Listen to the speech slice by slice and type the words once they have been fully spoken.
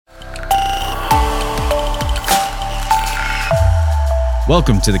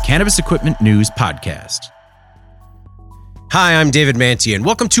Welcome to the Cannabis Equipment News Podcast. Hi, I'm David Manti, and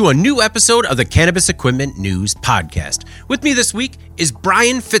welcome to a new episode of the Cannabis Equipment News Podcast. With me this week is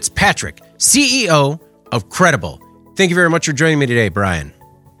Brian Fitzpatrick, CEO of Credible. Thank you very much for joining me today, Brian.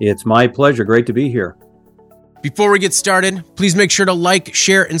 It's my pleasure. Great to be here. Before we get started, please make sure to like,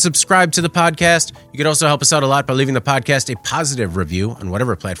 share, and subscribe to the podcast. You could also help us out a lot by leaving the podcast a positive review on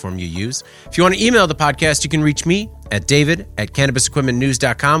whatever platform you use. If you want to email the podcast, you can reach me at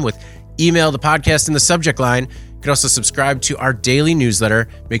david@cannabisequipmentnews.com with email the podcast in the subject line. You can also subscribe to our daily newsletter.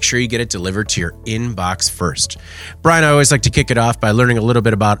 Make sure you get it delivered to your inbox first. Brian, I always like to kick it off by learning a little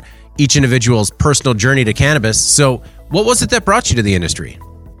bit about each individual's personal journey to cannabis. So what was it that brought you to the industry?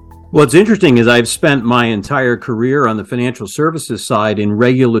 What's interesting is I've spent my entire career on the financial services side in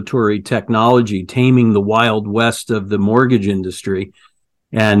regulatory technology, taming the wild west of the mortgage industry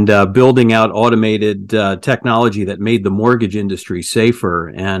and building out automated technology that made the mortgage industry safer.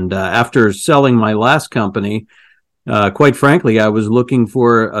 And after selling my last company, quite frankly, I was looking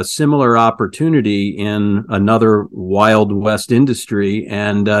for a similar opportunity in another wild west industry,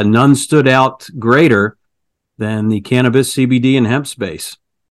 and none stood out greater than the cannabis, CBD, and hemp space.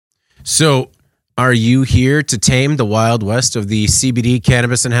 So are you here to tame the wild west of the CBD,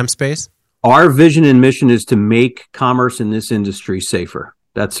 cannabis, and hemp space? Our vision and mission is to make commerce in this industry safer.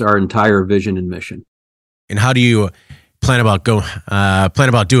 That's our entire vision and mission. And how do you plan about doing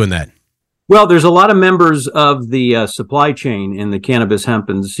that? Well, there's a lot of members of the supply chain in the cannabis, hemp,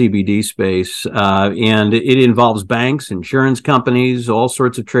 and CBD space, and it involves banks, insurance companies, all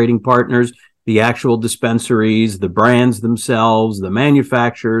sorts of trading partners, the actual dispensaries, the brands themselves, the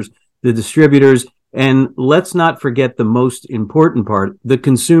manufacturers, the distributors, and let's not forget the most important part, the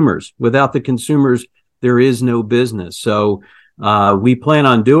consumers. Without the consumers, there is no business. So we plan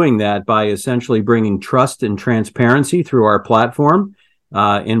on doing that by essentially bringing trust and transparency through our platform,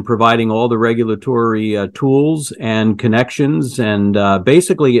 in providing all the regulatory tools and connections, and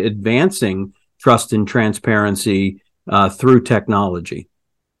basically advancing trust and transparency through technology.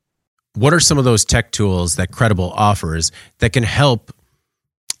 What are some of those tech tools that Credible offers that can help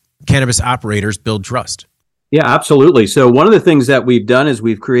cannabis operators build trust? Yeah, absolutely. So one of the things that we've done is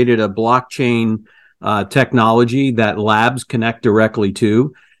we've created a blockchain technology that labs connect directly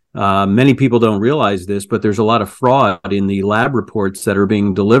to. Many people don't realize this, but there's a lot of fraud in the lab reports that are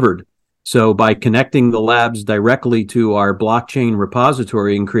being delivered. So by connecting the labs directly to our blockchain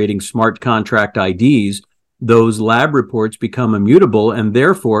repository and creating smart contract IDs, those lab reports become immutable and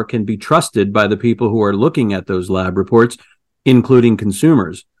therefore can be trusted by the people who are looking at those lab reports, including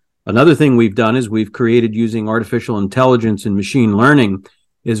consumers. Another thing we've done is we've created, using artificial intelligence and machine learning,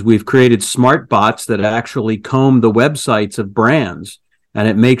 is we've created smart bots that actually comb the websites of brands, and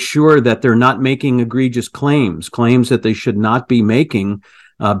it makes sure that they're not making egregious claims that they should not be making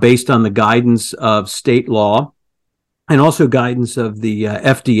based on the guidance of state law and also guidance of the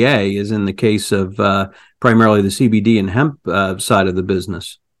FDA, as in the case of primarily the CBD and hemp side of the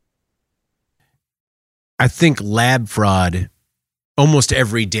business. I think lab fraud, almost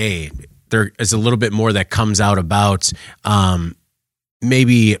every day, there is a little bit more that comes out about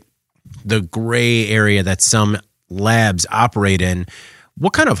maybe the gray area that some labs operate in.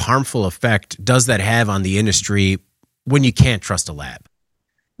 What kind of harmful effect does that have on the industry when you can't trust a lab?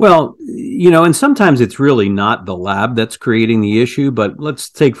 Well, and sometimes it's really not the lab that's creating the issue, but let's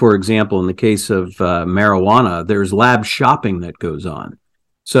take, for example, in the case of marijuana, there's lab shopping that goes on.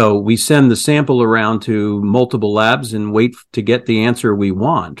 So we send the sample around to multiple labs and wait to get the answer we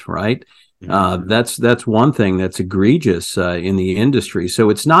want, right? That's one thing that's egregious in the industry.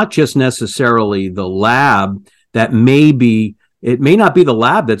 So it's not just necessarily the lab that it may not be the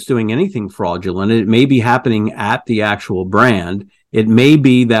lab that's doing anything fraudulent. It may be happening at the actual brand. It may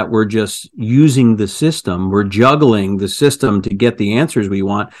be that we're just using the system. We're juggling the system to get the answers we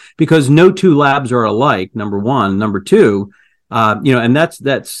want, because no two labs are alike, number one. Number two, and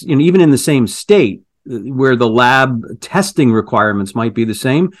that's even in the same state where the lab testing requirements might be the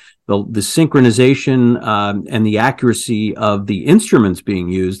same, the synchronization and the accuracy of the instruments being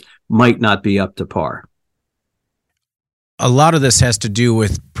used might not be up to par. A lot of this has to do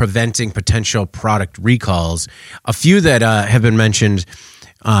with preventing potential product recalls. A few that have been mentioned,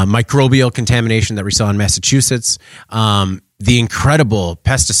 microbial contamination that we saw in Massachusetts, the incredible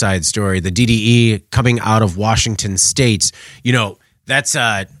pesticide story, the DDE coming out of Washington State. That's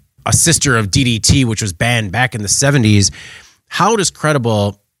a sister of DDT, which was banned back in the 70s. How does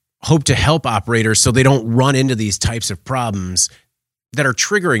Credible hope to help operators so they don't run into these types of problems that are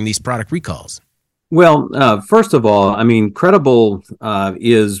triggering these product recalls? Well, first of all, Credible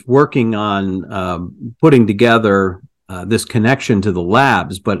is working on putting together this connection to the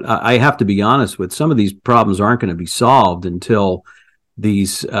labs. But I have to be honest with some of these problems aren't going to be solved until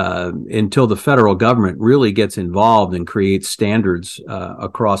the federal government really gets involved and creates standards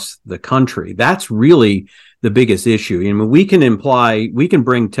across the country. That's really the biggest issue. I mean, we can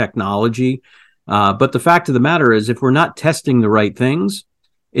bring technology, but the fact of the matter is, if we're not testing the right things,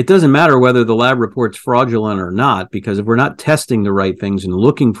 it doesn't matter whether the lab report's fraudulent or not, because if we're not testing the right things and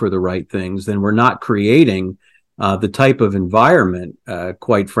looking for the right things, then we're not creating the type of environment,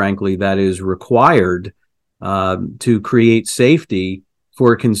 quite frankly, that is required to create safety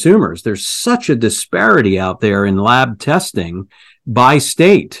for consumers. There's such a disparity out there in lab testing by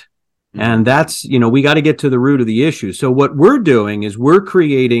state. And that's, we got to get to the root of the issue. So what we're doing is we're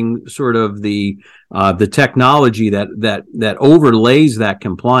creating sort of the technology that overlays that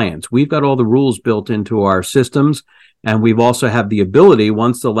compliance. We've got all the rules built into our systems, and we've also have the ability,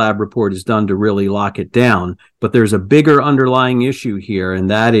 once the lab report is done, to really lock it down. But there's a bigger underlying issue here,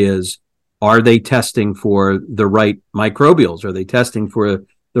 and that is, are they testing for the right microbials? Are they testing for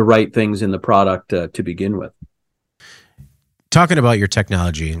the right things in the product to begin with? Talking about your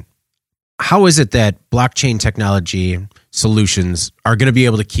technology, how is it that blockchain technology solutions are going to be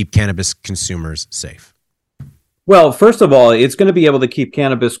able to keep cannabis consumers safe? Well, first of all, it's going to be able to keep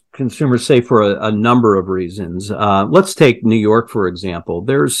cannabis consumers safe for a number of reasons. Let's take New York, for example.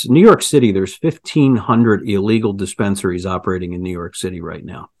 New York City, there's 1,500 illegal dispensaries operating in New York City right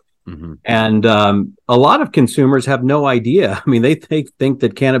now. Mm-hmm. And a lot of consumers have no idea. I mean, they think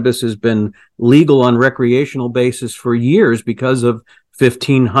that cannabis has been legal on recreational basis for years because of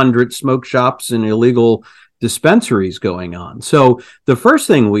 1,500 smoke shops and illegal dispensaries going on. So the first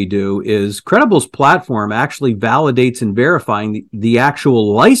thing we do is Credible's platform actually validates and verifying the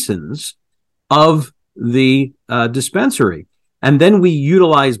actual license of the dispensary. And then we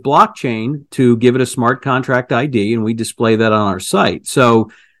utilize blockchain to give it a smart contract ID, and we display that on our site.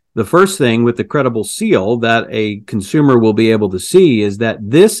 So the first thing with the Credible seal that a consumer will be able to see is that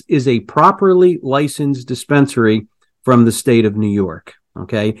this is a properly licensed dispensary from the state of New York.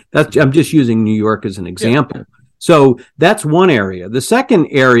 Okay, I'm just using New York as an example. Yeah. So that's one area. The second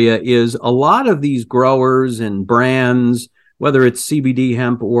area is a lot of these growers and brands, whether it's CBD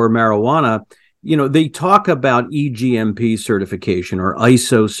hemp or marijuana, they talk about EGMP certification or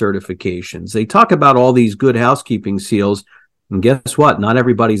ISO certifications. They talk about all these good housekeeping seals. And guess what? Not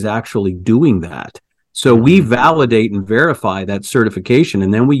everybody's actually doing that. So we validate and verify that certification,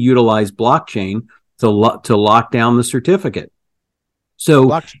 and then we utilize blockchain to lock down the certificate.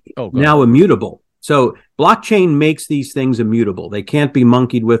 So now immutable. So blockchain makes these things immutable. They can't be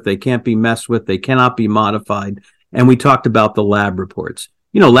monkeyed with. They can't be messed with. They cannot be modified. And we talked about the lab reports.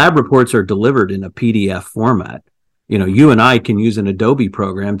 Lab reports are delivered in a PDF format. You and I can use an Adobe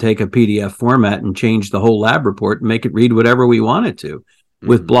program, take a PDF format and change the whole lab report and make it read whatever we want it to. Mm-hmm.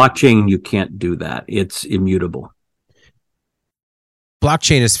 With blockchain, you can't do that. It's immutable.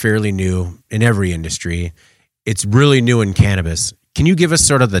 Blockchain is fairly new in every industry. It's really new in cannabis. Can you give us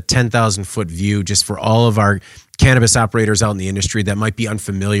sort of the 10,000-foot view just for all of our cannabis operators out in the industry that might be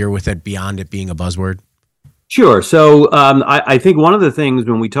unfamiliar with it beyond it being a buzzword? Sure. So I think one of the things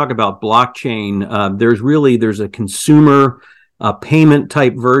when we talk about blockchain, there's a consumer payment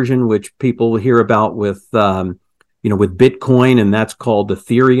type version, which people hear about with Bitcoin, and that's called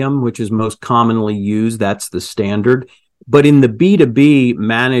Ethereum, which is most commonly used. That's the standard. But in the B2B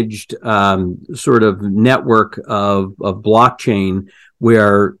managed sort of network of blockchain,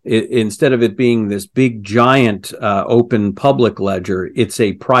 where instead of it being this big, giant open public ledger, it's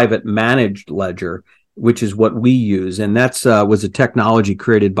a private managed ledger, which is what we use. And that's was a technology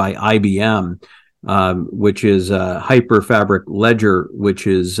created by IBM, which is Hyperfabric Ledger, which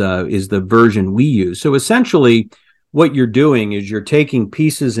is the version we use. So essentially, what you're doing is you're taking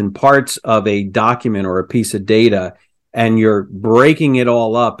pieces and parts of a document or a piece of data, and you're breaking it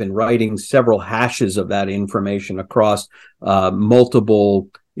all up and writing several hashes of that information across multiple,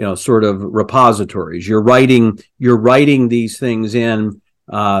 sort of repositories. You're writing these things in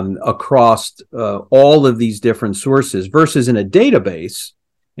across all of these different sources, versus in a database.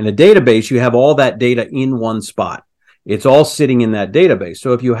 In a database, you have all that data in one spot. It's all sitting in that database.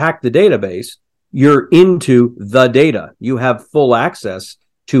 So if you hack the database, you're into the data. You have full access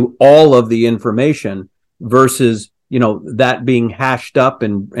to all of the information, versus that being hashed up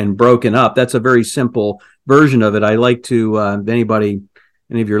and broken up. That's a very simple version of it. I like to,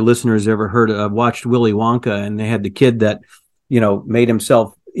 any of your listeners ever watched Willy Wonka, and they had the kid that, made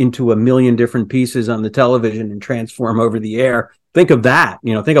himself into a million different pieces on the television and transform over the air. Think of that,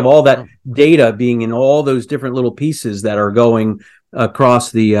 think of all that data being in all those different little pieces that are going across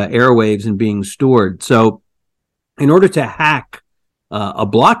the airwaves and being stored. So in order to hack a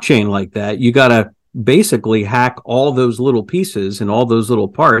blockchain like that, you got to basically hack all those little pieces and all those little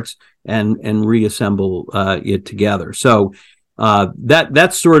parts and reassemble it together. So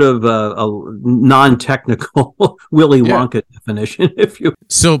that's sort of a non-technical Willy Wonka definition, if you.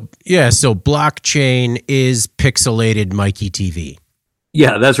 So blockchain is pixelated Mikey TV.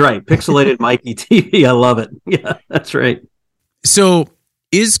 Yeah, that's right. Pixelated Mikey TV. I love it. Yeah, that's right. So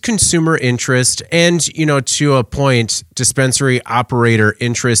is consumer interest and, to a point, dispensary operator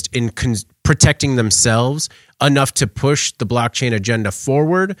interest in protecting themselves enough to push the blockchain agenda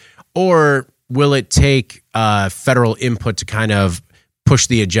forward, or will it take federal input to kind of push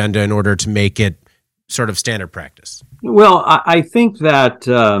the agenda in order to make it sort of standard practice? Well, I think that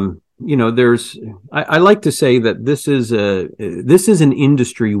I like to say that this is an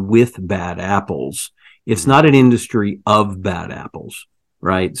industry with bad apples. It's not an industry of bad apples,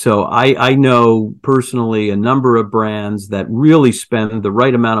 right? So I know personally a number of brands that really spend the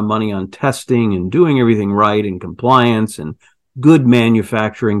right amount of money on testing and doing everything right and compliance and good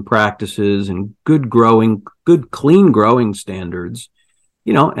manufacturing practices and good clean growing standards,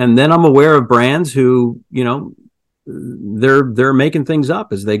 and then I'm aware of brands who, they're making things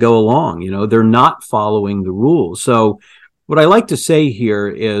up as they go along. They're not following the rules. So what I like to say here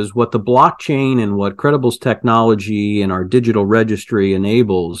is what the blockchain and what Credible's technology and our digital registry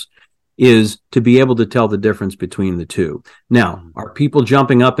enables is to be able to tell the difference between the two. Now, are people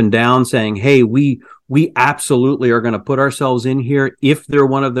jumping up and down saying, hey, we absolutely are going to put ourselves in here if they're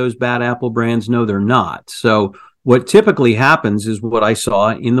one of those bad apple brands? No, they're not. So what typically happens is what I saw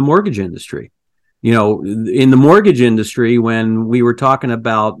in the mortgage industry. In the mortgage industry, when we were talking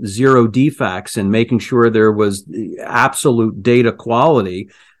about zero defects and making sure there was absolute data quality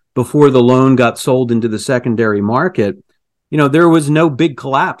before the loan got sold into the secondary market, there was no big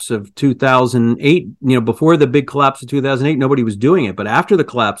collapse of 2008. Before the big collapse of 2008, nobody was doing it. But after the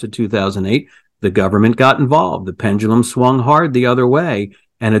collapse of 2008, the government got involved. The pendulum swung hard the other way,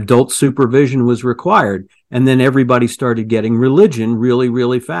 and adult supervision was required. And then everybody started getting religion really,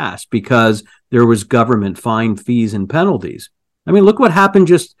 really fast because there was government fine, fees, and penalties. I mean, look what happened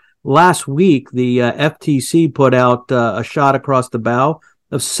just last week. The FTC put out a shot across the bow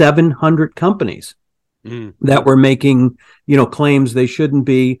of 700 companies that were making, claims they shouldn't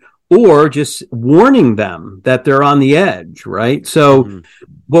be, or just warning them that they're on the edge, right? So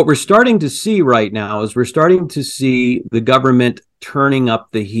what we're starting to see right now is we're starting to see the government turning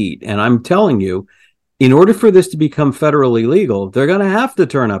up the heat. And I'm telling you, in order for this to become federally legal, they're going to have to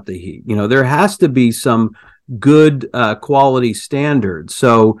turn up the heat. There has to be some good quality standards.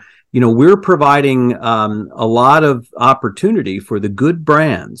 So, we're providing a lot of opportunity for the good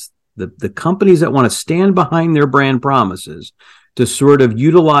brands, the companies that want to stand behind their brand promises, to sort of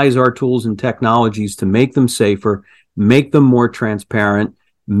utilize our tools and technologies to make them safer, make them more transparent,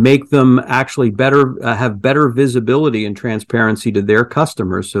 make them actually have better visibility and transparency to their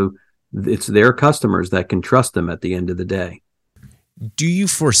customers. So it's their customers that can trust them at the end of the day. Do you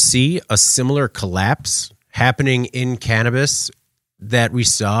foresee a similar collapse happening in cannabis that we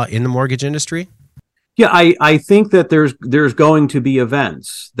saw in the mortgage industry? Yeah, I think that there's going to be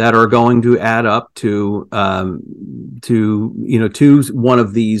events that are going to add up to one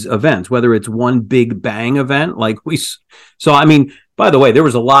of these events, whether it's one big bang event like we saw. I mean, by the way, there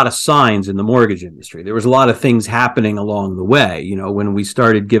was a lot of signs in the mortgage industry. There was a lot of things happening along the way. When we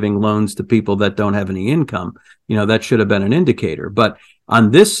started giving loans to people that don't have any income, that should have been an indicator. But on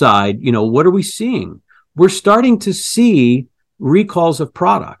this side, what are we seeing? We're starting to see recalls of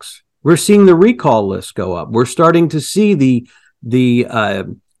products. We're seeing the recall list go up. We're starting to see the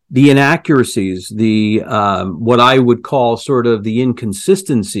inaccuracies, what I would call sort of the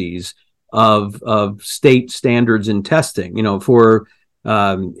inconsistencies of state standards in testing. For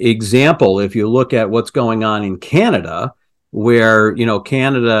example, if you look at what's going on in Canada, where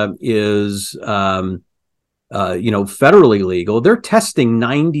Canada is federally legal, they're testing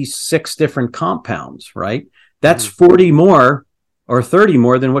 96 different compounds, right? That's 40 more or 30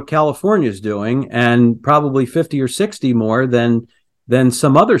 more than what California is doing, and probably 50 or 60 more than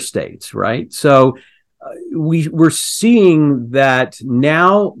some other states, right? So we're seeing that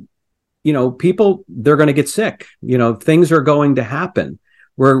now, people, they're going to get sick. Things are going to happen.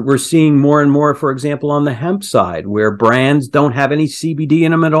 We're seeing more and more, for example, on the hemp side, where brands don't have any CBD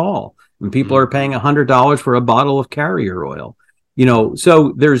in them at all, and people are paying $100 for a bottle of carrier oil.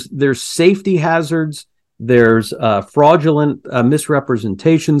 So there's safety hazards. There's fraudulent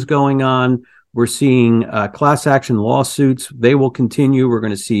misrepresentations going on. We're seeing class action lawsuits. They will continue. We're going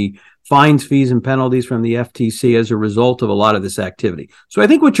to see fines, fees, and penalties from the FTC as a result of a lot of this activity. So I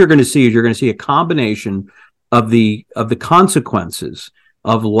think what you're going to see is a combination of the consequences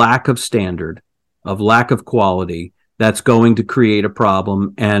of lack of standard, of lack of quality, that's going to create a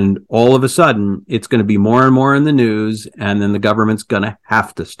problem. And all of a sudden, it's going to be more and more in the news, and then the government's going to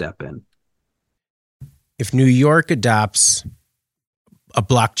have to step in. If New York adopts a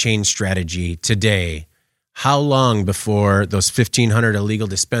blockchain strategy today, how long before those 1,500 illegal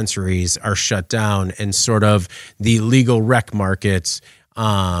dispensaries are shut down and sort of the legal rec markets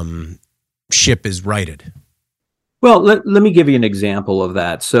ship is righted? Well, let me give you an example of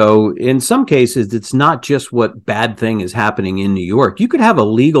that. So in some cases, it's not just what bad thing is happening in New York. You could have a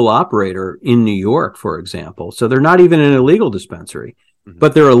legal operator in New York, for example. So they're not even an illegal dispensary,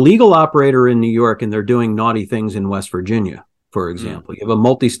 but they're a legal operator in New York, and they're doing naughty things in West Virginia, for example. You have a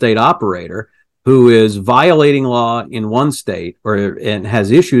multi-state operator who is violating law in one state and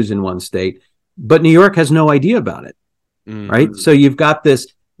has issues in one state, but New York has no idea about it, right? So you've got this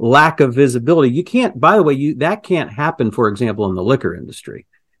lack of visibility. You can't, by the way, that can't happen, for example, in the liquor industry,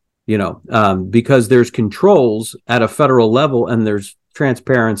 because there's controls at a federal level and there's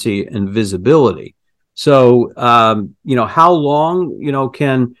transparency and visibility. So, how long,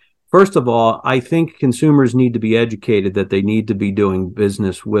 first of all, I think consumers need to be educated that they need to be doing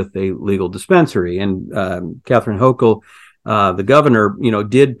business with a legal dispensary. And Catherine Hochul, the governor,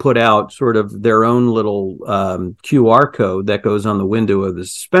 did put out sort of their own little QR code that goes on the window of the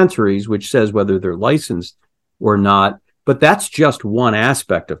dispensaries, which says whether they're licensed or not. But that's just one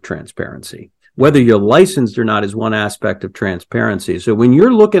aspect of transparency. Whether you're licensed or not is one aspect of transparency. So when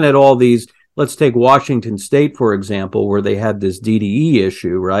you're looking at all these, let's take Washington State, for example, where they had this DDE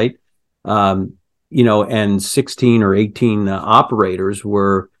issue, right? And 16 or 18 operators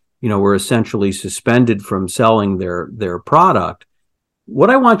were essentially suspended from selling their product. What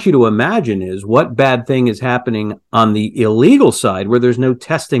I want you to imagine is what bad thing is happening on the illegal side where there's no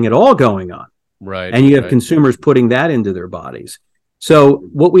testing at all going on. Right. And you have consumers putting that into their bodies. So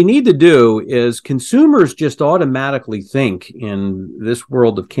what we need to do is consumers just automatically think in this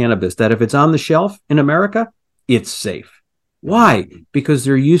world of cannabis that if it's on the shelf in America, it's safe. Why? Because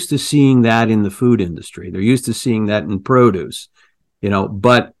they're used to seeing that in the food industry. They're used to seeing that in produce,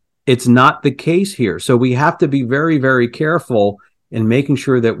 but it's not the case here. So we have to be very, very careful in making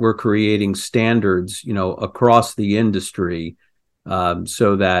sure that we're creating standards, across the industry,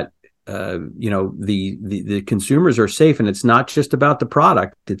 so that the consumers are safe. And it's not just about the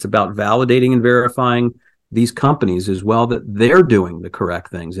product. It's about validating and verifying these companies as well, that they're doing the correct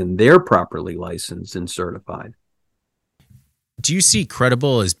things and they're properly licensed and certified. Do you see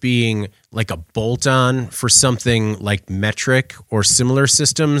Credible as being like a bolt-on for something like Metric or similar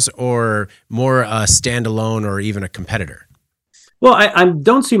systems, or more a standalone or even a competitor? Well, I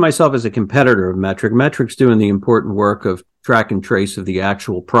don't see myself as a competitor of Metric. Metric's doing the important work of track and trace of the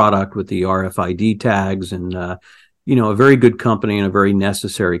actual product with the RFID tags, and a very good company and a very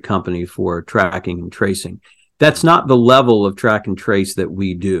necessary company for tracking and tracing. That's not the level of track and trace that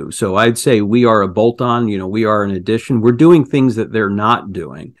we do. So I'd say we are a bolt-on, we are an addition. We're doing things that they're not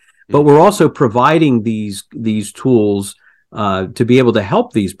doing, but we're also providing these tools to be able to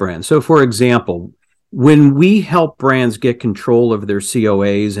help these brands. So for example, when we help brands get control of their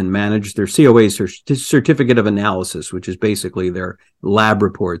COAs and manage their COAs, or certificate of analysis, which is basically their lab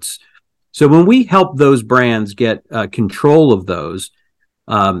reports. So when we help those brands get control of those,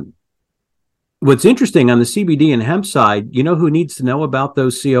 what's interesting on the CBD and hemp side, who needs to know about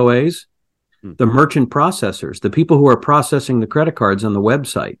those COAs? The merchant processors, the people who are processing the credit cards on the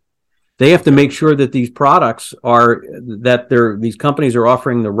website. They have to make sure that these products these companies are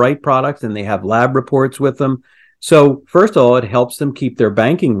offering the right product, and they have lab reports with them. So first of all, it helps them keep their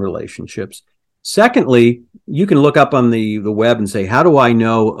banking relationships. Secondly, you can look up on the web and say, how do I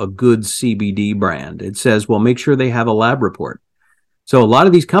know a good CBD brand? It says, well, make sure they have a lab report. So a lot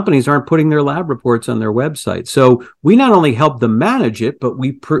of these companies aren't putting their lab reports on their website. So we not only help them manage it, but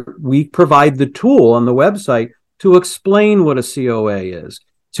we provide the tool on the website to explain what a COA is,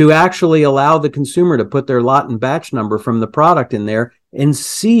 to actually allow the consumer to put their lot and batch number from the product in there and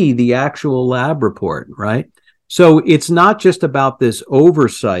see the actual lab report, right? So it's not just about this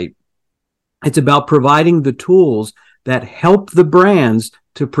oversight. It's about providing the tools that help the brands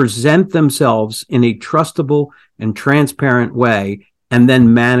to present themselves in a trustable and transparent way, and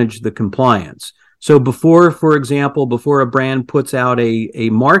then manage the compliance. So before a brand puts out a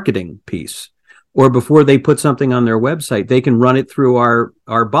marketing piece, or before they put something on their website, they can run it through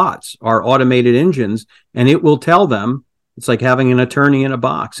our bots, our automated engines, and it will tell them. It's like having an attorney in a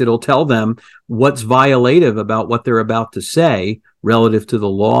box. It'll tell them what's violative about what they're about to say relative to the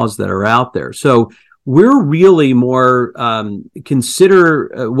laws that are out there. So we're really more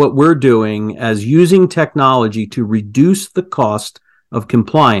consider what we're doing as using technology to reduce the cost of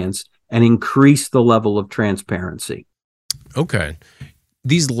compliance and increase the level of transparency. Okay.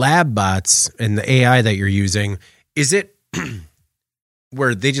 These lab bots and the AI that you're using, is it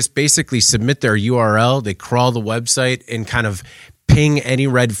where they just basically submit their URL, they crawl the website and kind of ping any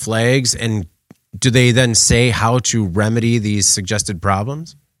red flags, and do they then say how to remedy these suggested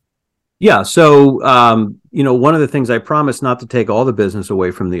problems? Yeah. So, one of the things I promised not to take all the business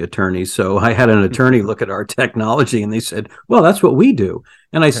away from the attorneys. So I had an attorney look at our technology and they said, well, that's what we do.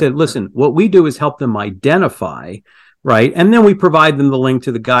 And I said, listen, what we do is help them identify, right? And then we provide them the link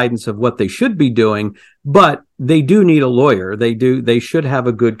to the guidance of what they should be doing. But they do need a lawyer. They should have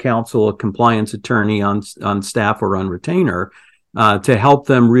a good counsel, a compliance attorney on staff or on retainer to help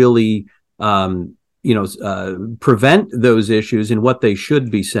them really prevent those issues and what they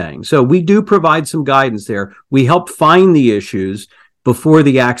should be saying. So we do provide some guidance there. We help find the issues before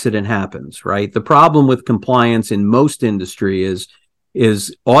the accident happens, right? The problem with compliance in most industry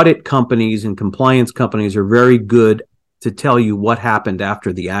is audit companies and compliance companies are very good to tell you what happened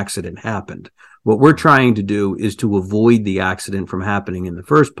after the accident happened. What we're trying to do is to avoid the accident from happening in the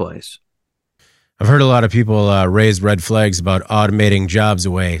first place. I've heard a lot of people raise red flags about automating jobs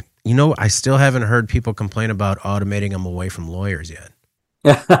away. I still haven't heard people complain about automating them away from lawyers yet.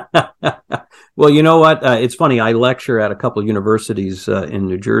 Well, you know what? It's funny. I lecture at a couple of universities in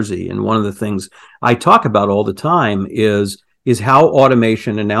New Jersey, and one of the things I talk about all the time is how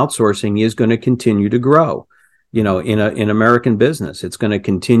automation and outsourcing is going to continue to grow. In American business, it's going to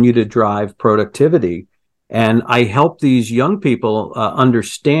continue to drive productivity. And I help these young people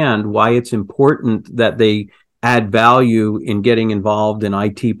understand why it's important that they add value in getting involved in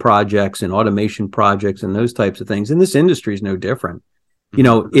IT projects and automation projects and those types of things. And this industry is no different.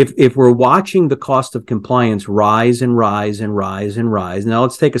 If we're watching the cost of compliance rise and rise and rise and rise, now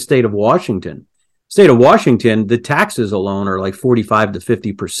let's take a state of Washington. State of Washington, the taxes alone are like 45 to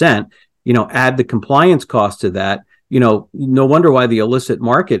 50%. Add the compliance cost to that. No wonder why the illicit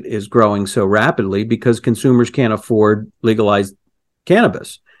market is growing so rapidly, because consumers can't afford legalized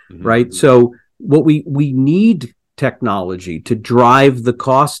cannabis, right? So what we need technology to drive the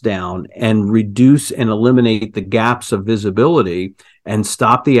costs down and reduce and eliminate the gaps of visibility and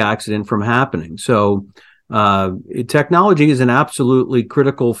stop the accident from happening. So technology is an absolutely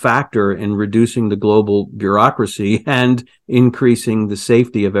critical factor in reducing the global bureaucracy and increasing the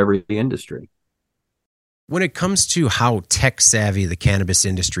safety of every industry. When it comes to how tech savvy the cannabis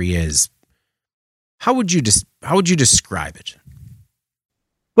industry is, how would you describe it?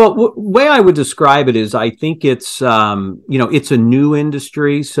 Well, the way I would describe it is I think it's a new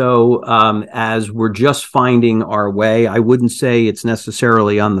industry. So as we're just finding our way, I wouldn't say it's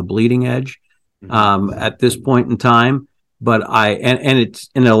necessarily on the bleeding edge at this point in time. But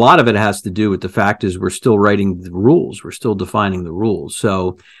and a lot of it has to do with the fact is we're still writing the rules. We're still defining the rules.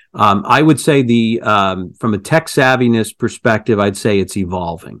 So I would say from a tech savviness perspective, I'd say it's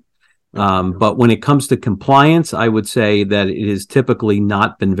evolving. But when it comes to compliance, I would say that it has typically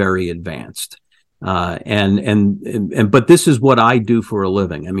not been very advanced. But this is what I do for a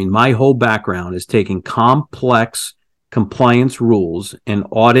living. I mean, my whole background is taking complex compliance rules and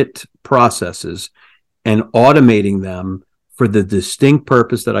audit processes and automating them for the distinct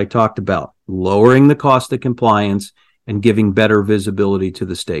purpose that I talked about, lowering the cost of compliance and giving better visibility to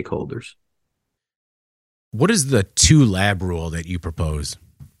the stakeholders. What is the 2-lab rule that you propose?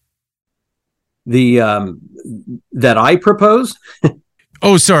 That I propose?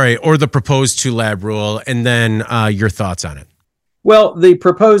 Oh, sorry. Or the proposed 2-lab rule, and then your thoughts on it. Well, the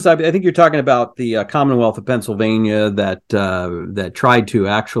proposed, I think you're talking about the Commonwealth of Pennsylvania that tried to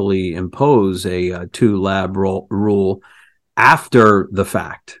actually impose a 2-lab rule after the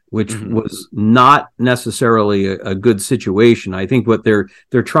fact, which was not necessarily a good situation. I think what they're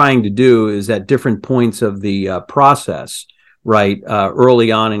trying to do is at different points of the process, right,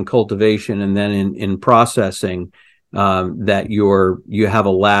 early on in cultivation and then in processing, that you have a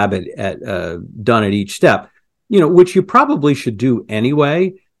lab done at each step, which you probably should do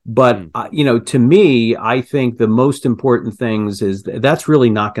anyway. But to me, I think the most important things is that's really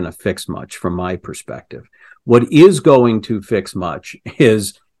not going to fix much from my perspective. What is going to fix much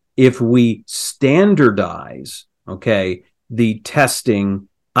is if we standardize, the testing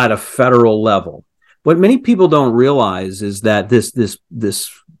at a federal level. What many people don't realize is that this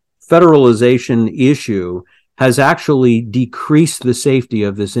federalization issue has actually decreased the safety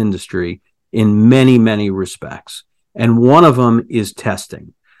of this industry in many, many respects. And one of them is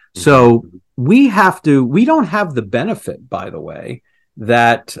testing. So we don't have the benefit, by the way,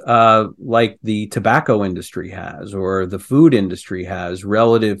 that like the tobacco industry has or the food industry has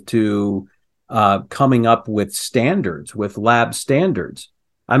relative to coming up with standards, with lab standards.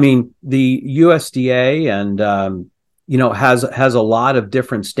 I mean, the USDA and has a lot of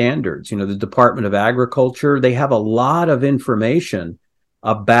different standards. The Department of Agriculture, they have a lot of information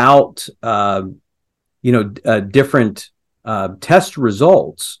about different test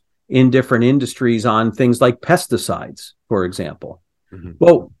results in different industries on things like pesticides, for example. Mm-hmm.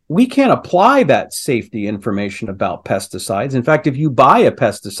 Well, we can't apply that safety information about pesticides. In fact, if you buy a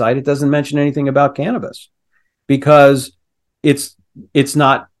pesticide, it doesn't mention anything about cannabis because it's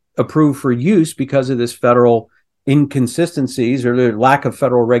not approved for use because of this federal inconsistencies or the lack of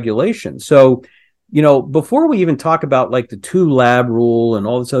federal regulation. So, before we even talk about like the 2-lab rule and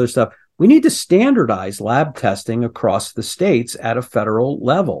all this other stuff, we need to standardize lab testing across the states at a federal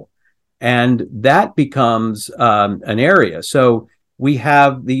level. And that becomes an area. So we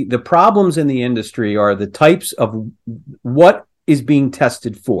have the problems in the industry are the types of what is being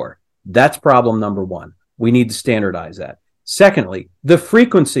tested for. That's problem number one. We need to standardize that. Secondly, the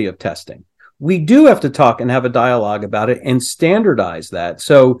frequency of testing. We do have to talk and have a dialogue about it and standardize that.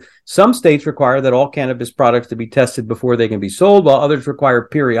 So some states require that all cannabis products to be tested before they can be sold, while others require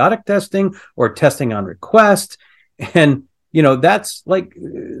periodic testing or testing on request. And, that's like,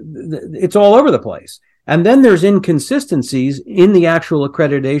 it's all over the place. And then there's inconsistencies in the actual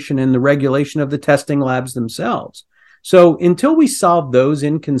accreditation and the regulation of the testing labs themselves. So until we solve those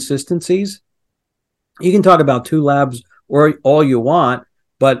inconsistencies, you can talk about 2 labs or all you want,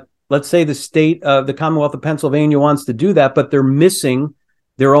 but let's say the state of the Commonwealth of Pennsylvania wants to do that, but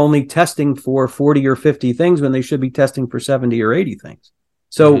they're only testing for 40 or 50 things when they should be testing for 70 or 80 things.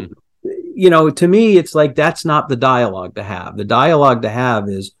 So, to me, it's like, that's not the dialogue to have. The dialogue to have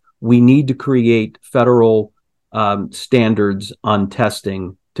is we need to create federal standards on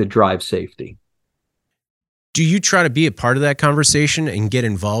testing to drive safety. Do you try to be a part of that conversation and get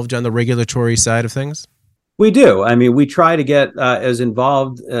involved on the regulatory side of things? We do. I mean, we try to get as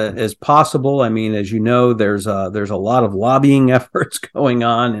involved as possible. I mean, as you know, there's a lot of lobbying efforts going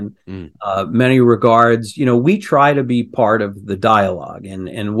on in many regards. We try to be part of the dialogue.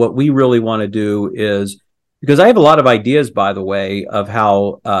 And what we really want to do is, because I have a lot of ideas, by the way, of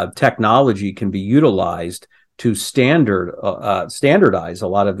how technology can be utilized to standardize a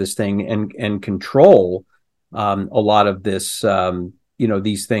lot of this thing and control a lot of this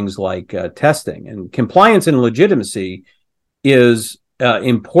these things like testing. And compliance and legitimacy is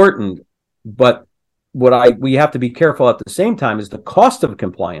important, but we have to be careful at the same time is the cost of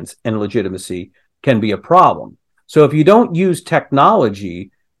compliance and legitimacy can be a problem. So if you don't use technology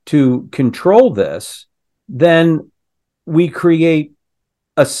to control this, then we create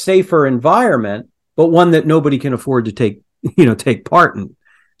a safer environment, but one that nobody can afford to take part in.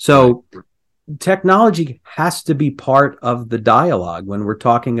 So technology has to be part of the dialogue when we're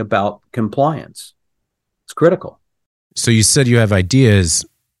talking about compliance. It's critical. So you said you have ideas.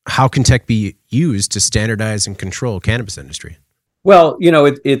 How can tech be used to standardize and control cannabis industry? Well,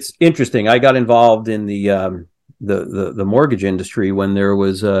 it's interesting. I got involved in the mortgage industry when there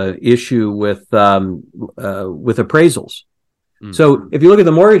was a issue with appraisals. Mm-hmm. So if you look at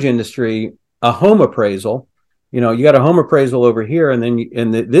the mortgage industry, a home appraisal, you got a home appraisal over here, and then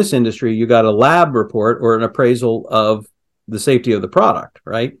in this industry, you got a lab report or an appraisal of the safety of the product,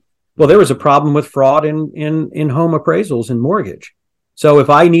 right? Well, there was a problem with fraud in home appraisals in mortgage. So if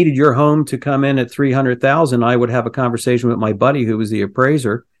I needed your home to come in at $300,000, I would have a conversation with my buddy who was the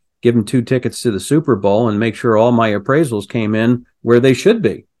appraiser, give him 2 tickets to the Super Bowl, and make sure all my appraisals came in where they should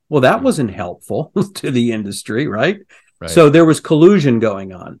be. Well, that wasn't helpful to the industry, right? So there was collusion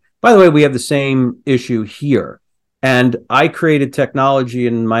going on. By the way, we have the same issue here. And I created technology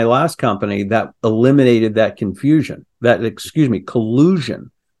in my last company that eliminated that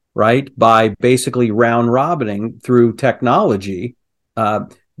collusion, right? By basically round robining through technology,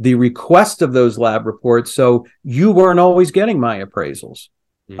 the request of those lab reports. So you weren't always getting my appraisals.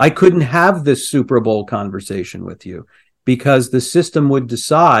 I couldn't have this Super Bowl conversation with you because the system would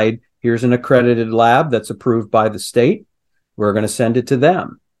decide, here's an accredited lab that's approved by the state. We're going to send it to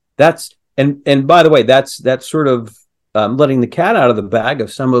them. And by the way, that's sort of letting the cat out of the bag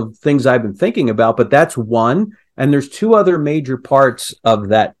of some of things I've been thinking about, but that's one. And there's 2 other major parts of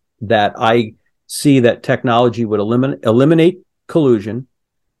that I see that technology would eliminate collusion,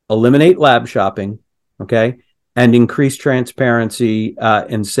 eliminate lab shopping, okay, and increase transparency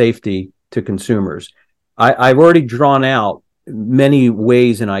and safety to consumers. I've already drawn out many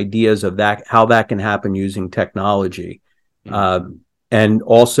ways and ideas of that, how that can happen using technology. and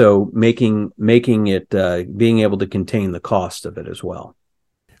also making it being able to contain the cost of it as well.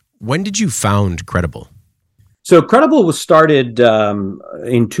 When did you found Credible? So Credible was started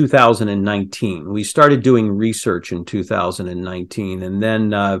in 2019. We started doing research in 2019, and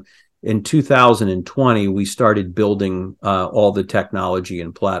then in 2020 we started building all the technology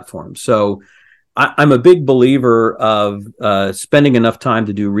and platforms. So I'm a big believer of spending enough time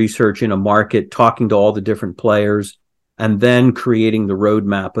to do research in a market, talking to all the different players, and then creating the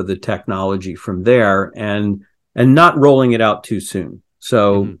roadmap of the technology from there, and not rolling it out too soon.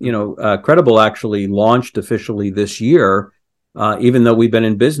 So, Credible actually launched officially this year, even though we've been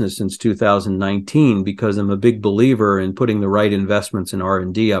in business since 2019, because I'm a big believer in putting the right investments in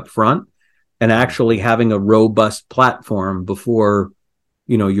R&D up front and actually having a robust platform before,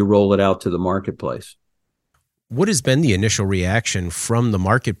 you roll it out to the marketplace. What has been the initial reaction from the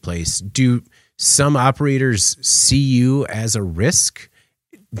marketplace? Do some operators see you as a risk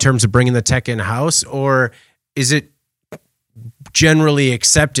in terms of bringing the tech in-house, or is it generally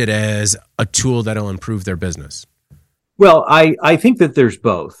accepted as a tool that'll improve their business? Well, I think that there's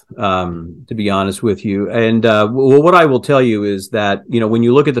both, to be honest with you. And what I will tell you is that, when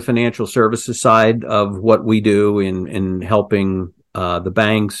you look at the financial services side of what we do in helping the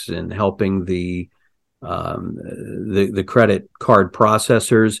banks and helping the credit card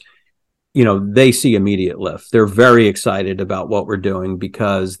processors, they see immediate lift. They're very excited about what we're doing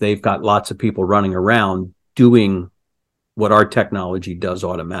because they've got lots of people running around doing what our technology does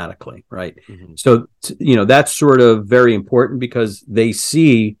automatically, right? Mm-hmm. So, that's sort of very important because they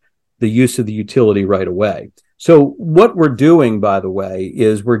see the use of the utility right away. So what we're doing, by the way,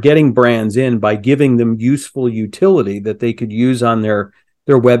 is we're getting brands in by giving them useful utility that they could use on their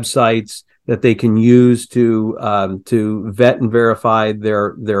websites, that they can use to vet and verify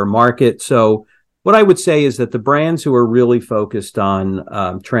their market. So what I would say is that the brands who are really focused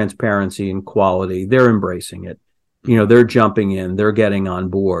on transparency and quality, they're embracing it. They're jumping in, they're getting on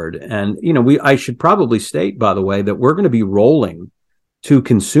board. And, I should probably state, by the way, that we're going to be rolling to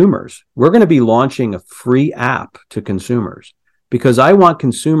consumers. We're going to be launching a free app to consumers because I want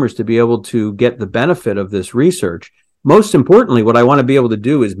consumers to be able to get the benefit of this research. Most importantly, what I want to be able to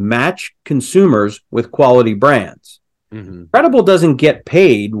do is match consumers with quality brands. Mm-hmm. Credible doesn't get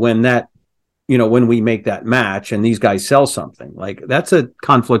paid when when we make that match and these guys sell something. Like, that's a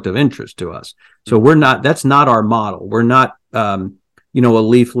conflict of interest to us. So that's not our model. We're not, a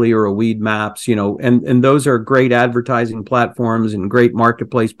Leafly or a Weed Maps, and those are great advertising platforms and great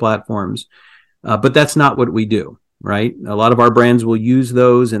marketplace platforms. But that's not what we do, right? A lot of our brands will use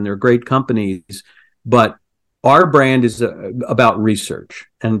those and they're great companies, but our brand is about research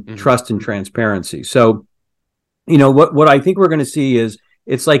and trust and transparency. So, what I think we're going to see is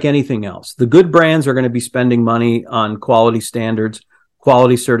it's like anything else. The good brands are going to be spending money on quality standards,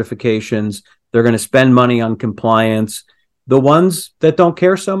 quality certifications. They're going to spend money on compliance. The ones that don't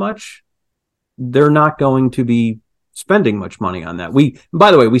care so much, they're not going to be spending much money on that.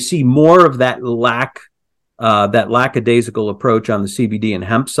 By the way, we see more of that lackadaisical approach on the CBD and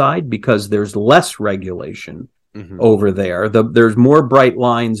hemp side because there's less regulation over there. There's more bright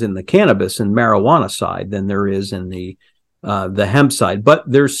lines in the cannabis and marijuana side than there is in the hemp side, but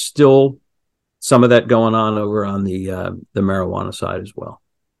there's still some of that going on over on the marijuana side as well.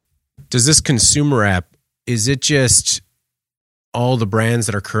 Does this consumer app, is it just all the brands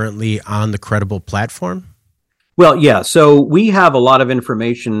that are currently on the Credible platform? Well, yeah. So we have a lot of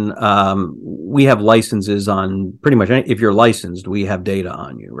information. We have licenses on pretty much if you're licensed, we have data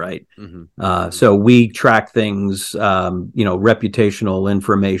on you, right? Mm-hmm. So we track things, reputational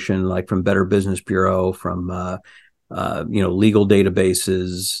information like from Better Business Bureau, from legal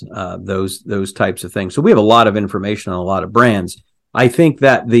databases, those types of things. So we have a lot of information on a lot of brands. I think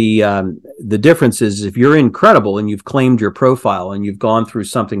that the difference is if you're in Credible and you've claimed your profile and you've gone through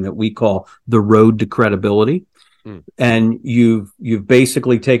something that we call the road to credibility, and you've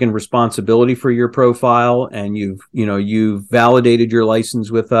basically taken responsibility for your profile and you've validated your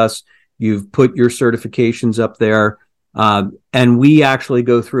license with us, you've put your certifications up there, and we actually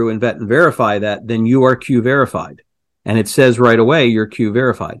go through and vet and verify that, then you are Q verified. And it says right away you're Q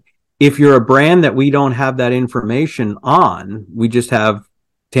verified. If you're a brand that we don't have that information on, we just have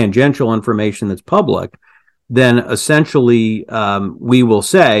tangential information that's public, then essentially we will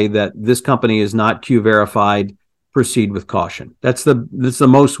say that this company is not Q verified, proceed with caution. That's the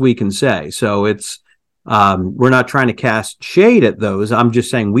most we can say. So it's we're not trying to cast shade at those. I'm just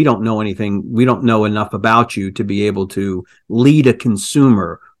saying we don't know anything. We don't know enough about you to be able to lead a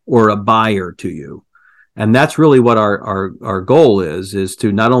consumer or a buyer to you. And that's really what our goal is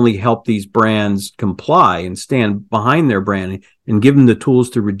to not only help these brands comply and stand behind their brand and give them the tools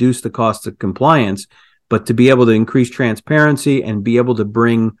to reduce the cost of compliance, but to be able to increase transparency and be able to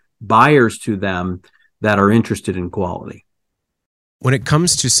bring buyers to them that are interested in quality. When it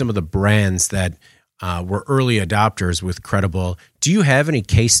comes to some of the brands that were early adopters with Credible, do you have any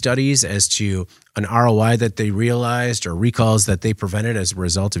case studies as to an ROI that they realized or recalls that they prevented as a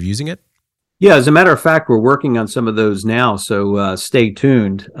result of using it? Yeah, as a matter of fact, we're working on some of those now. So stay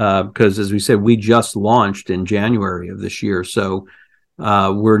tuned because, as we said, we just launched in January of this year. So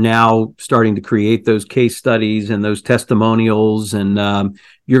we're now starting to create those case studies and those testimonials. And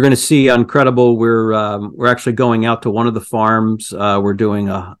you're going to see on Credible, we're actually going out to one of the farms. We're doing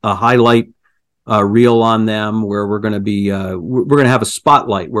a highlight reel on them where we're going to be we're going to have a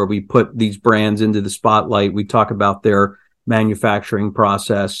spotlight where we put these brands into the spotlight. We talk about their manufacturing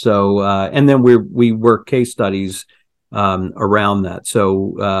process. So, and then we work case studies around that.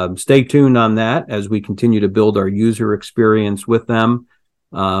 So stay tuned on that as we continue to build our user experience with them.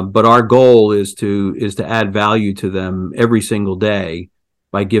 But our goal is to add value to them every single day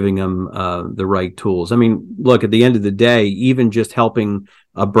by giving them the right tools. I mean, look, at the end of the day, even just helping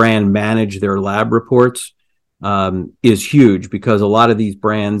a brand manage their lab reports is huge, because a lot of these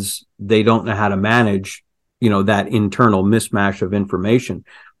brands, they don't know how to manage that internal mismatch of information.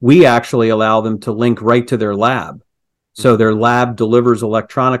 We actually allow them to link right to their lab. So their lab delivers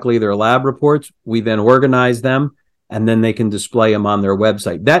electronically their lab reports. We then organize them, and then they can display them on their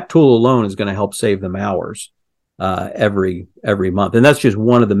website. That tool alone is going to help save them hours every month. And that's just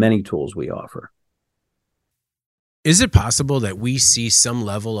one of the many tools we offer. Is it possible that we see some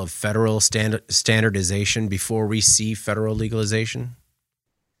level of federal standardization before we see federal legalization?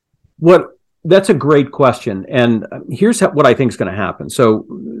 That's a great question. And here's what I think is going to happen. So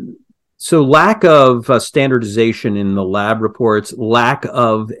lack of standardization in the lab reports, lack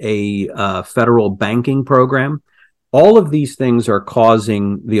of a federal banking program, all of these things are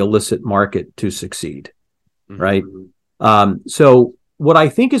causing the illicit market to succeed, right? So what I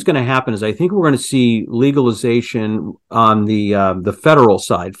think is going to happen is I think we're going to see legalization on the federal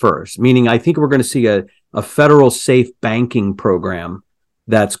side first, meaning I think we're going to see a federal safe banking program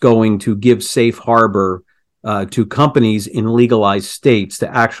that's going to give safe harbor to companies in legalized states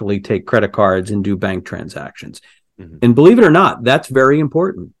to actually take credit cards and do bank transactions. And believe it or not, that's very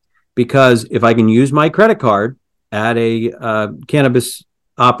important, because if I can use my credit card at a cannabis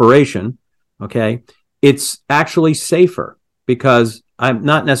operation, okay, it's actually safer because I'm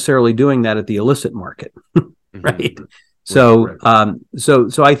not necessarily doing that at the illicit market, right? So,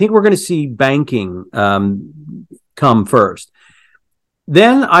 so I think we're going to see banking come first.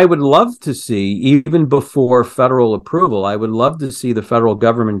 Then I would love to see, even before federal approval, I would love to see the federal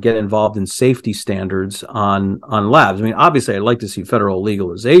government get involved in safety standards on labs. I mean, obviously, I'd like to see federal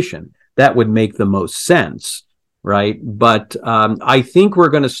legalization. That would make the most sense, right? But I think we're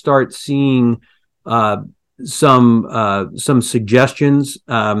going to start seeing some suggestions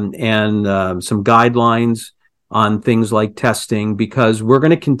and some guidelines on things like testing, because we're going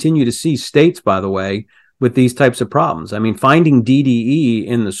to continue to see states, by the way, with these types of problems. I mean, finding DDE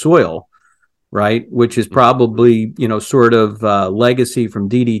in the soil, right, which is probably, sort of legacy from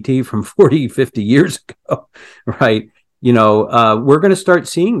DDT from 40, 50 years ago, right? We're going to start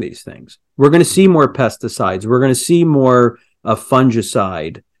seeing these things. We're going to see more pesticides. We're going to see more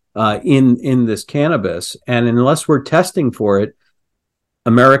fungicide in this cannabis. And unless we're testing for it,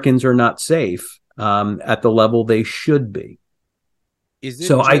 Americans are not safe at the level they should be.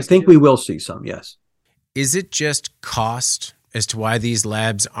 So I think we will see some, yes. Is it just cost as to why these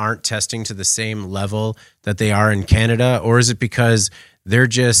labs aren't testing to the same level that they are in Canada, or is it because they're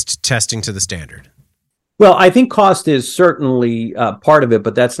just testing to the standard? Well, I think cost is certainly part of it,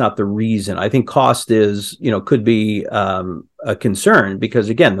 but that's not the reason. I think cost is, could be a concern, because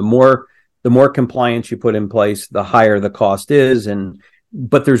again, the more compliance you put in place, the higher the cost is,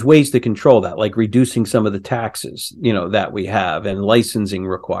 but there's ways to control that, like reducing some of the taxes, that we have, and licensing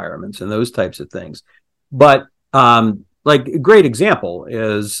requirements and those types of things. But like a great example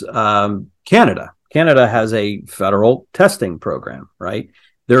is Canada. Canada has a federal testing program, right?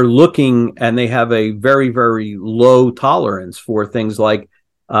 They're looking, and they have a very, very low tolerance for things like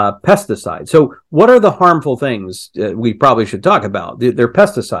pesticides. So what are the harmful things we probably should talk about? They're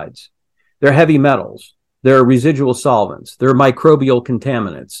pesticides, they're heavy metals, they're residual solvents, they're microbial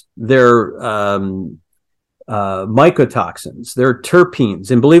contaminants, they're mycotoxins, they're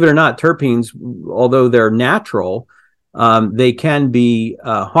terpenes. And believe it or not, terpenes, although they're natural, they can be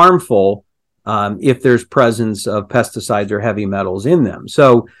harmful if there's presence of pesticides or heavy metals in them.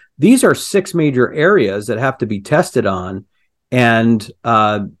 So these are 6 major areas that have to be tested on, and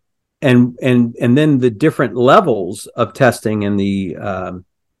then the different levels of testing and the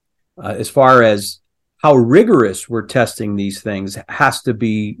as far as how rigorous we're testing these things has to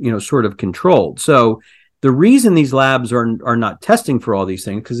be, sort of controlled. So the reason these labs are not testing for all these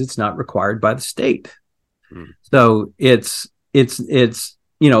things, because it's not required by the state. So it's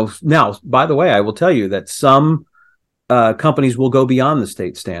now, by the way, I will tell you that some companies will go beyond the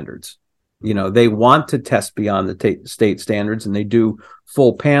state standards. They want to test beyond the state standards, and they do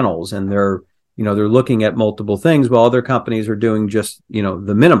full panels, and they're looking at multiple things, while other companies are doing just,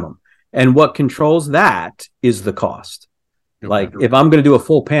 the minimum. And what controls that is the cost. Okay. Like, if I'm going to do a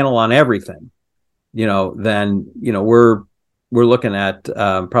full panel on everything, then, we're looking at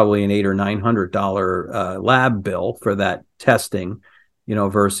probably an $800 or $900 lab bill for that testing,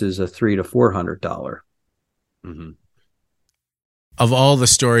 versus a $300 to $400. Mm-hmm. Of all the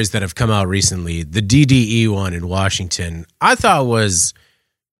stories that have come out recently, the DDE one in Washington, I thought was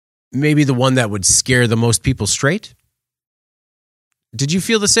maybe the one that would scare the most people straight. Did you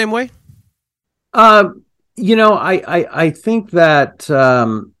feel the same way? I think that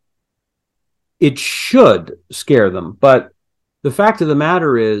it should scare them, but the fact of the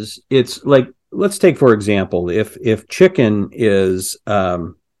matter is, it's like, let's take, for example, if chicken goes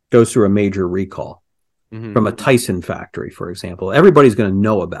through a major recall from a Tyson factory, for example, everybody's going to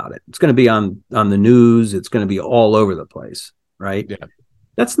know about it. It's going to be on the news. It's going to be all over the place, right? Yeah.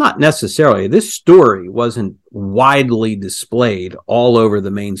 That's not necessarily, this story wasn't widely displayed all over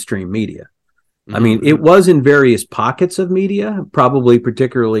the mainstream media. I mean, it was in various pockets of media, probably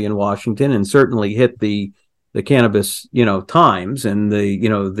particularly in Washington, and certainly hit the Cannabis, Times and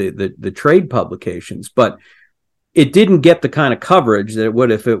the trade publications, but it didn't get the kind of coverage that it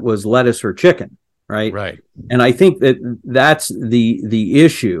would if it was lettuce or chicken, right? Right. And I think that's the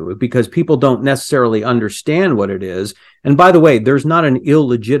issue, because people don't necessarily understand what it is. And by the way, there's not an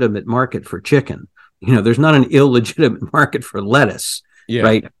illegitimate market for chicken. There's not an illegitimate market for lettuce,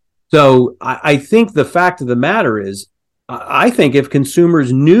 right? So I think the fact of the matter is, I think if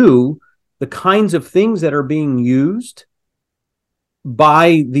consumers knew the kinds of things that are being used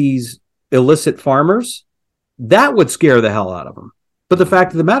by these illicit farmers, that would scare the hell out of them. But the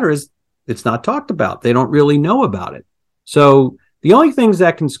fact of the matter is, it's not talked about. They don't really know about it. So the only things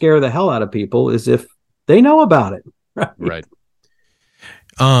that can scare the hell out of people is if they know about it. Right.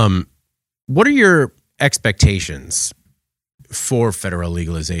 What are your expectations for federal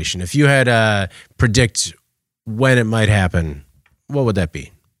legalization? If you had to predict when it might happen, what would that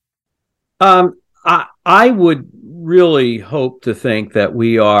be? I would really hope to think that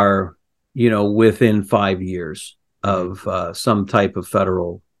we are, within 5 years of some type of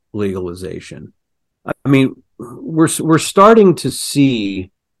federal legalization. I mean, we're starting to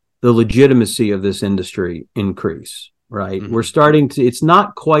see the legitimacy of this industry increase, right? We're starting to, it's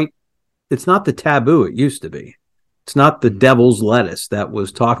not the taboo it used to be. It's not the devil's lettuce that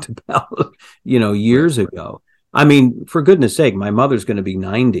was talked about, years ago. I mean, for goodness sake, my mother's going to be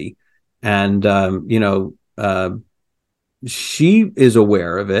 90, and, she is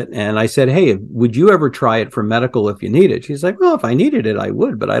aware of it. And I said, hey, would you ever try it for medical if you need it? She's like, well, if I needed it, I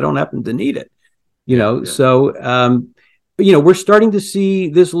would, but I don't happen to need it. So, we're starting to see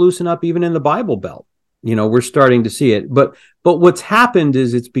this loosen up even in the Bible Belt. We're starting to see it. But what's happened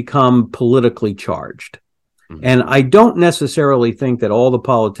is it's become politically charged. And I don't necessarily think that all the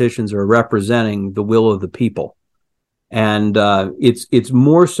politicians are representing the will of the people. And it's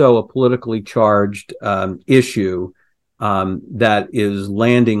more so a politically charged issue that is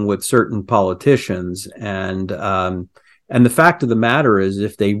landing with certain politicians. And the fact of the matter is,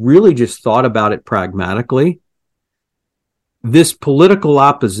 if they really just thought about it pragmatically, this political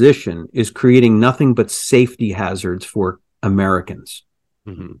opposition is creating nothing but safety hazards for Americans.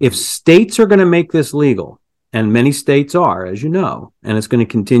 If states are going to make this legal, and many states are, as you know, and it's going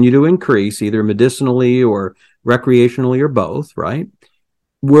to continue to increase either medicinally or recreationally or both, right?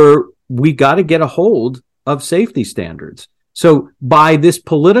 We got to get a hold of safety standards. So by this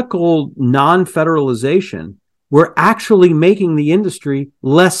political non-federalization, we're actually making the industry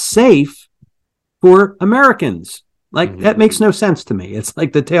less safe for Americans. Like, that makes no sense to me. It's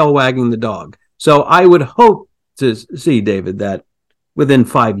like the tail wagging the dog. So I would hope to see, David, that within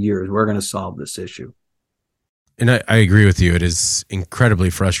 5 years, we're going to solve this issue. And I agree with you. It is incredibly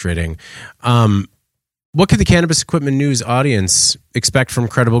frustrating. What could the Cannabis Equipment News audience expect from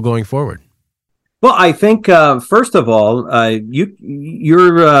Credible going forward? Well, I think, first of all,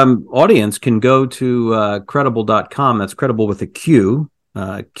 your audience can go to credible.com. That's Credible with a Q,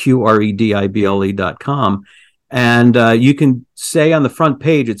 QREDIBLE.com. And you can say on the front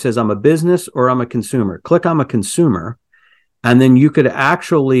page, it says, I'm a business or I'm a consumer. Click I'm a consumer. And then you could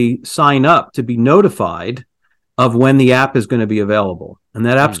actually sign up to be notified of when the app is going to be available. And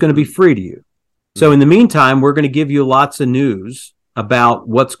that app's going to be free to you. So in the meantime, we're going to give you lots of news about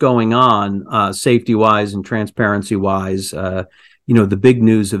what's going on safety-wise and transparency-wise, the big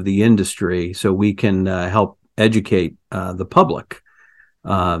news of the industry, so we can help educate the public.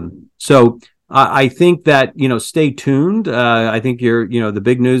 So I think that, stay tuned. I think the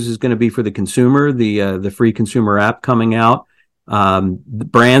big news is going to be for the consumer, the free consumer app coming out. The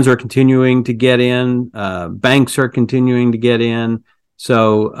brands are continuing to get in. Banks are continuing to get in.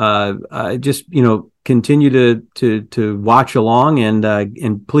 So just continue to watch along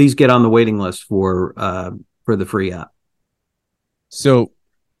and please get on the waiting list for the free app. So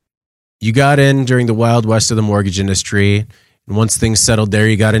you got in during the Wild West of the mortgage industry. And once things settled there,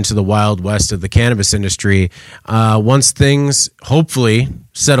 you got into the Wild West of the cannabis industry. Once things hopefully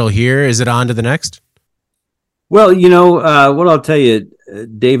settle here, is it on to the next? Well, what I'll tell you,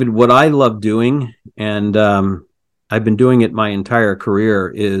 David, what I love doing, and I've been doing it my entire career,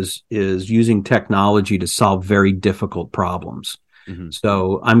 is using technology to solve very difficult problems. Mm-hmm.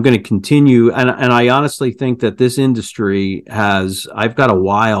 So I'm going to continue, and I honestly think that this industry I've got a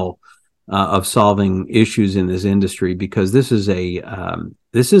while of solving issues in this industry, because this is an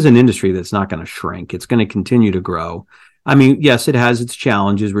industry that's not going to shrink. It's going to continue to grow. I mean, yes, it has its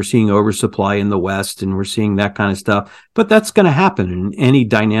challenges. We're seeing oversupply in the West, and we're seeing that kind of stuff, but that's going to happen in any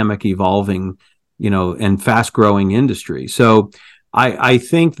dynamic, evolving, and fast-growing industry. So I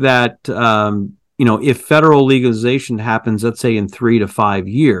think that, if federal legalization happens, let's say in 3 to 5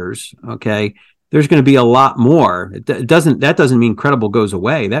 years, okay, there's going to be a lot more. That doesn't mean Credible goes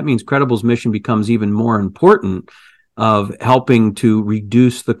away. That means Credible's mission becomes even more important of helping to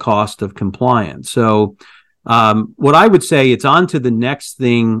reduce the cost of compliance. So what I would say, it's on to the next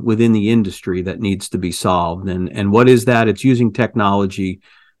thing within the industry that needs to be solved. And what is that? It's using technology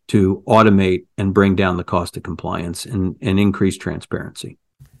to automate and bring down the cost of compliance and increase transparency.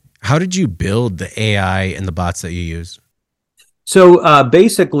 How did you build the AI and the bots that you use? So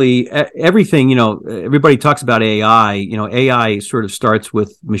basically, everything, everybody talks about AI. AI sort of starts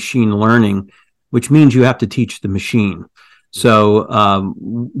with machine learning, which means you have to teach the machine. So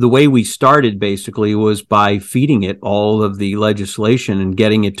the way we started basically was by feeding it all of the legislation and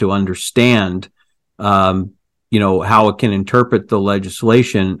getting it to understand, how it can interpret the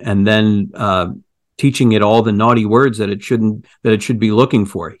legislation, and then teaching it all the naughty words that it should be looking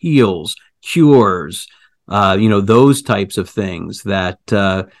for: heals, cures, those types of things that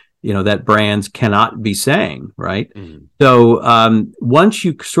that brands cannot be saying, right? Mm-hmm. So once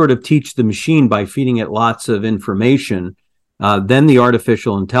you sort of teach the machine by feeding it lots of information, then the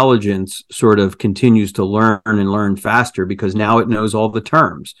artificial intelligence sort of continues to learn faster, because now it knows all the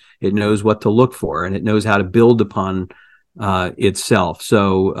terms, it knows what to look for, and it knows how to build upon itself.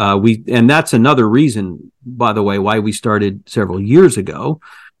 So and that's another reason, by the way, why we started several years ago,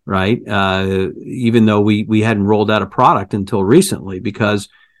 right? Even though we hadn't rolled out a product until recently, because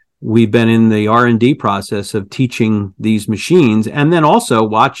we've been in the R&D process of teaching these machines, and then also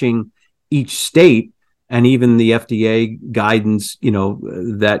watching each state and even the FDA guidance,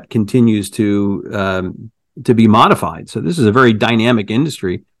 that continues to be modified. So this is a very dynamic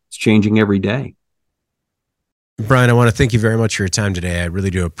industry. It's changing every day. Brian, I want to thank you very much for your time today. I really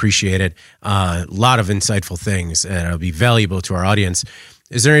do appreciate it. A lot of insightful things, and it'll be valuable to our audience.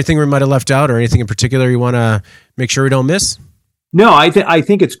 Is there anything we might have left out, or anything in particular you want to make sure we don't miss? No, I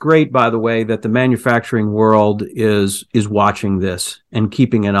think it's great, by the way, that the manufacturing world is watching this and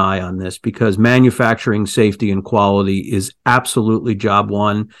keeping an eye on this, because manufacturing safety and quality is absolutely job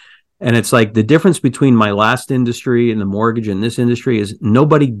one. And it's like the difference between my last industry and the mortgage and this industry is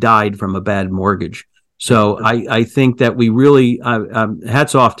nobody died from a bad mortgage. So I think that we really,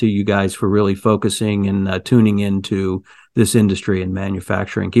 hats off to you guys for really focusing and tuning into this industry and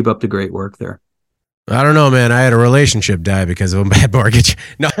manufacturing. Keep up the great work there. I don't know, man. I had a relationship die because of a bad mortgage.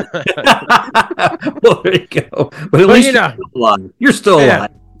 No. Well, there you go. But at least you're still alive. You're still alive.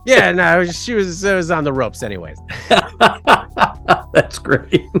 Yeah, no, it was on the ropes anyways. That's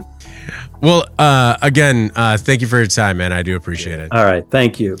great. Well, again, thank you for your time, man. I do appreciate it. All right.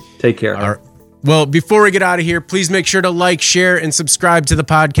 Thank you. Take care. All right. Well, before we get out of here, please make sure to like, share, and subscribe to the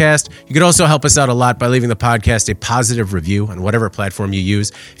podcast. You could also help us out a lot by leaving the podcast a positive review on whatever platform you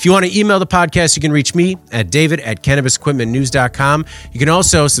use. If you want to email the podcast, you can reach me at david@cannabisequipmentnews.com. You can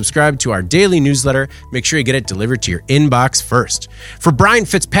also subscribe to our daily newsletter. Make sure you get it delivered to your inbox first. For Brian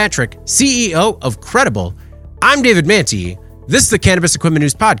Fitzpatrick, CEO of Credible, I'm David Manti. This is the Cannabis Equipment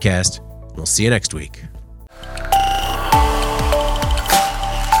News Podcast. We'll see you next week.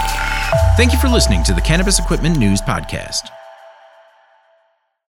 Thank you for listening to the Cannabis Equipment News Podcast.